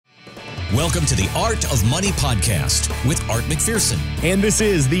Welcome to the Art of Money Podcast with Art McPherson. And this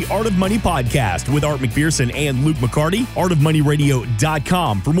is the Art of Money Podcast with Art McPherson and Luke McCarty,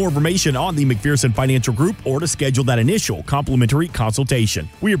 artofmoneyradio.com for more information on the McPherson Financial Group or to schedule that initial complimentary consultation.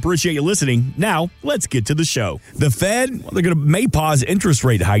 We appreciate you listening. Now, let's get to the show. The Fed, they may pause interest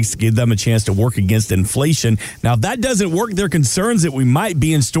rate hikes to give them a chance to work against inflation. Now, if that doesn't work, there are concerns that we might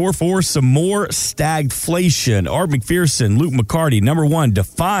be in store for some more stagflation. Art McPherson, Luke McCarty, number one,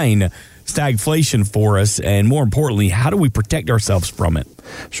 define stagflation for us, and more importantly, how do we protect ourselves from it?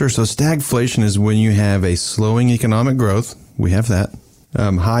 Sure. So stagflation is when you have a slowing economic growth. We have that.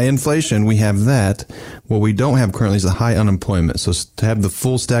 High inflation, we have that. What we don't have currently is a high unemployment. So to have the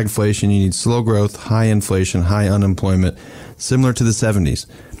full stagflation, you need slow growth, high inflation, high unemployment, similar to the 70s.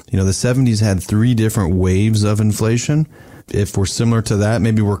 The 70s had 3 different waves of inflation. If we're similar to that,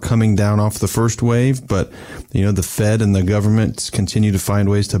 maybe we're coming down off the first wave, but, the Fed and the government continue to find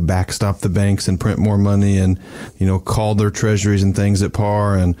ways to backstop the banks and print more money and, call their treasuries and things at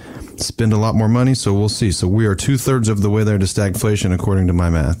par and spend a lot more money. So we'll see. So we are 2/3 of the way there to stagflation, according to my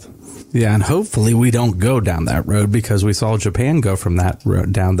math. Yeah, and hopefully we don't go down that road, because we saw Japan go from that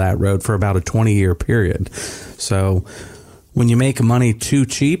road, down that road for about a 20-year period. So when you make money too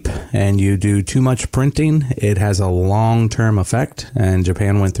cheap and you do too much printing, it has a long-term effect, and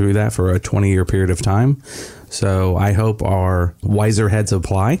Japan went through that for a 20-year period of time. So I hope our wiser heads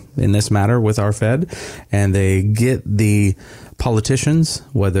apply in this matter with our Fed, and they get the politicians,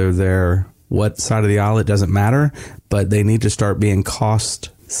 whether they're what side of the aisle, it doesn't matter, but they need to start being cost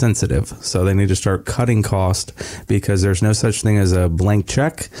sensitive. So they need to start cutting cost, because there's no such thing as a blank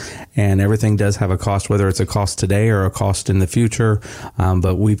check, and everything does have a cost, whether it's a cost today or a cost in the future.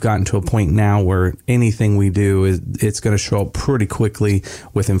 But we've gotten to a point now where anything we do, it's going to show up pretty quickly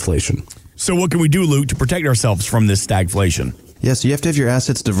with inflation. So what can we do, Luke, to protect ourselves from this stagflation? Yeah, so you have to have your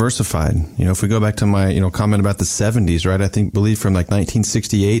assets diversified. If we go back to my, comment about the 70s, right? believe from like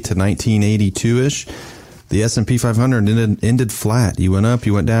 1968 to 1982-ish, the S&P 500 ended flat. You went up,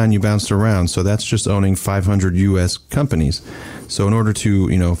 you went down, you bounced around. So that's just owning 500 U.S. companies. So in order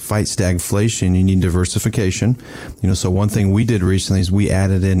to, fight stagflation, you need diversification. So one thing we did recently is we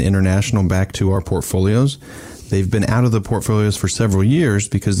added in international back to our portfolios. They've been out of the portfolios for several years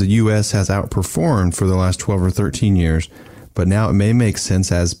because the U.S. has outperformed for the last 12 or 13 years. But now it may make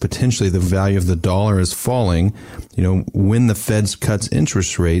sense, as potentially the value of the dollar is falling. When the Fed cuts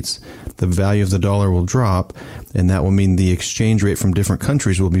interest rates, the value of the dollar will drop, and that will mean the exchange rate from different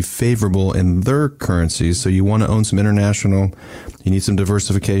countries will be favorable in their currencies. So you want to own some international. You need some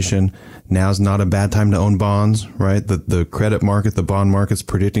diversification. Now's not a bad time to own bonds, right? The credit market, the bond market's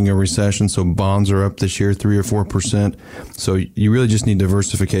predicting a recession, so bonds are up this year 3 or 4%. So you really just need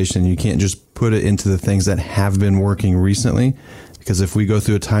diversification. You can't just put it into the things that have been working recently, because if we go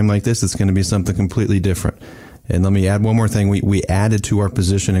through a time like this, it's going to be something completely different. And let me add one more thing. We added to our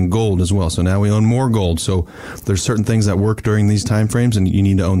position in gold as well. So now we own more gold. So there's certain things that work during these time frames, and you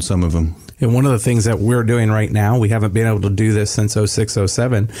need to own some of them. And one of the things that we're doing right now, we haven't been able to do this since 06,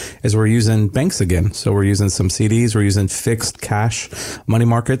 07, is we're using banks again. So we're using some CDs. We're using fixed cash money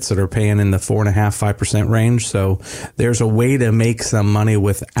markets that are paying in the 4.5%, 5% range. So there's a way to make some money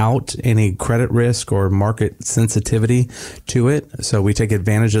without any credit risk or market sensitivity to it. So we take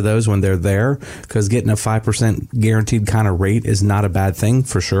advantage of those when they're there, because getting a 5% guaranteed kind of rate is not a bad thing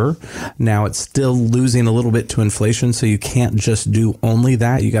for sure. Now it's still losing a little bit to inflation. So you can't just do only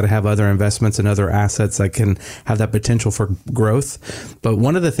that. You got to have other investments and other assets that can have that potential for growth. But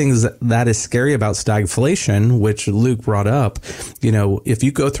one of the things that is scary about stagflation, which Luke brought up, if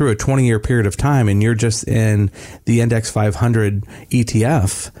you go through a 20-year period of time and you're just in the Index 500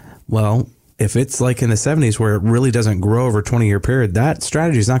 ETF, well, if it's like in the 70s where it really doesn't grow over a 20-year period, that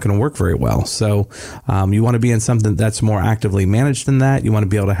strategy is not going to work very well. So you want to be in something that's more actively managed than that. You want to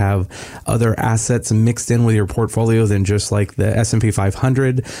be able to have other assets mixed in with your portfolio than just like the S&P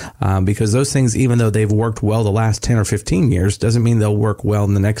 500, because those things, even though they've worked well the last 10 or 15 years, doesn't mean they'll work well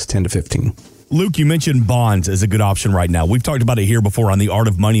in the next 10 to 15. Luke, you mentioned bonds as a good option right now. We've talked about it here before on the Art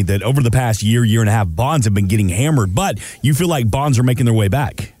of Money, that over the past year and a half, bonds have been getting hammered, but you feel like bonds are making their way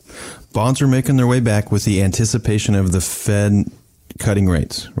back. Bonds are making their way back with the anticipation of the Fed cutting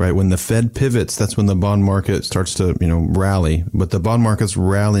rates, right? When the Fed pivots, that's when the bond market starts to, rally, but the bond market's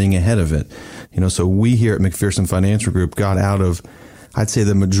rallying ahead of it. So we here at McPherson Financial Group got out of, I'd say,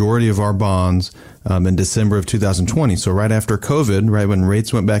 the majority of our bonds in December of 2020. So right after COVID, right when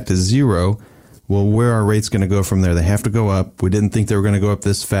rates went back to zero, Well, where are rates going to go from there? They have to go up. We didn't think they were going to go up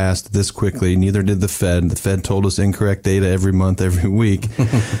this fast, this quickly. Neither did the Fed. The Fed told us incorrect data every month, every week.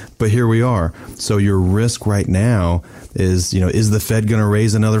 But here we are. So your risk right now is, is the Fed going to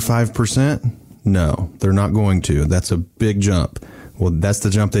raise another 5%? No, they're not going to. That's a big jump. Well, that's the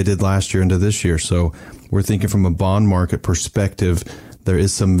jump they did last year into this year. So we're thinking from a bond market perspective, there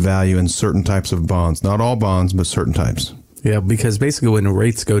is some value in certain types of bonds. Not all bonds, but certain types. Yeah, because basically when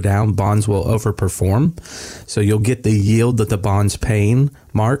rates go down, bonds will overperform. So you'll get the yield that the bond's paying,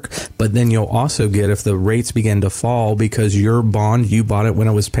 Mark, but then you'll also get, if the rates begin to fall because your bond, you bought it when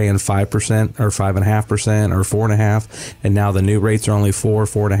it was paying 5% or 5.5% or 4.5%, and now the new rates are only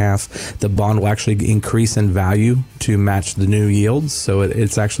 4.5%, the bond will actually increase in value to match the new yields. So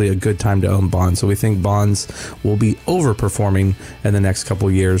it's actually a good time to own bonds. So we think bonds will be overperforming in the next couple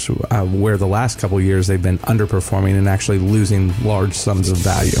of years, where the last couple of years they've been underperforming and actually losing large sums of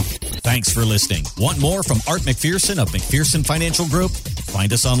value. Thanks for listening. Want more from Art McPherson of McPherson Financial Group?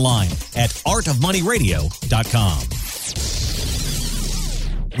 Find us online at artofmoneyradio.com.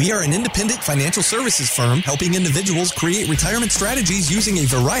 We are an independent financial services firm helping individuals create retirement strategies using a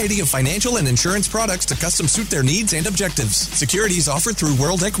variety of financial and insurance products to custom suit their needs and objectives. Securities offered through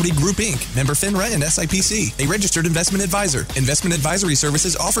World Equity Group, Inc., member FINRA and SIPC, a registered investment advisor. Investment advisory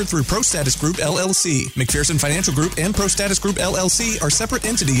services offered through ProStatus Group, LLC. McPherson Financial Group and ProStatus Group, LLC are separate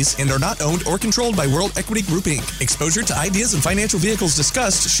entities and are not owned or controlled by World Equity Group, Inc. Exposure to ideas and financial vehicles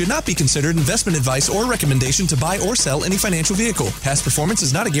discussed should not be considered investment advice or recommendation to buy or sell any financial vehicle. Past performance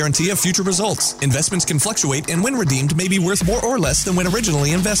is not a guarantee of future results. Investments can fluctuate and when redeemed may be worth more or less than when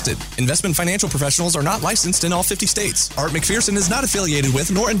originally invested. Investment financial professionals are not licensed in all 50 states. Art McPherson is not affiliated with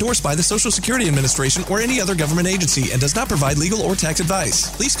nor endorsed by the Social Security Administration or any other government agency and does not provide legal or tax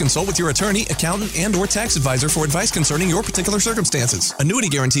advice. Please consult with your attorney, accountant, and or tax advisor for advice concerning your particular circumstances. Annuity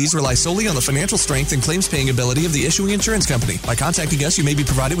guarantees rely solely on the financial strength and claims paying ability of the issuing insurance company. By contacting us, you may be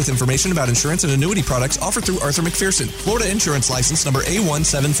provided with information about insurance and annuity products offered through Arthur McPherson. Florida Insurance License number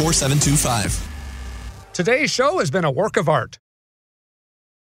A174. 725. Today's show has been a work of art.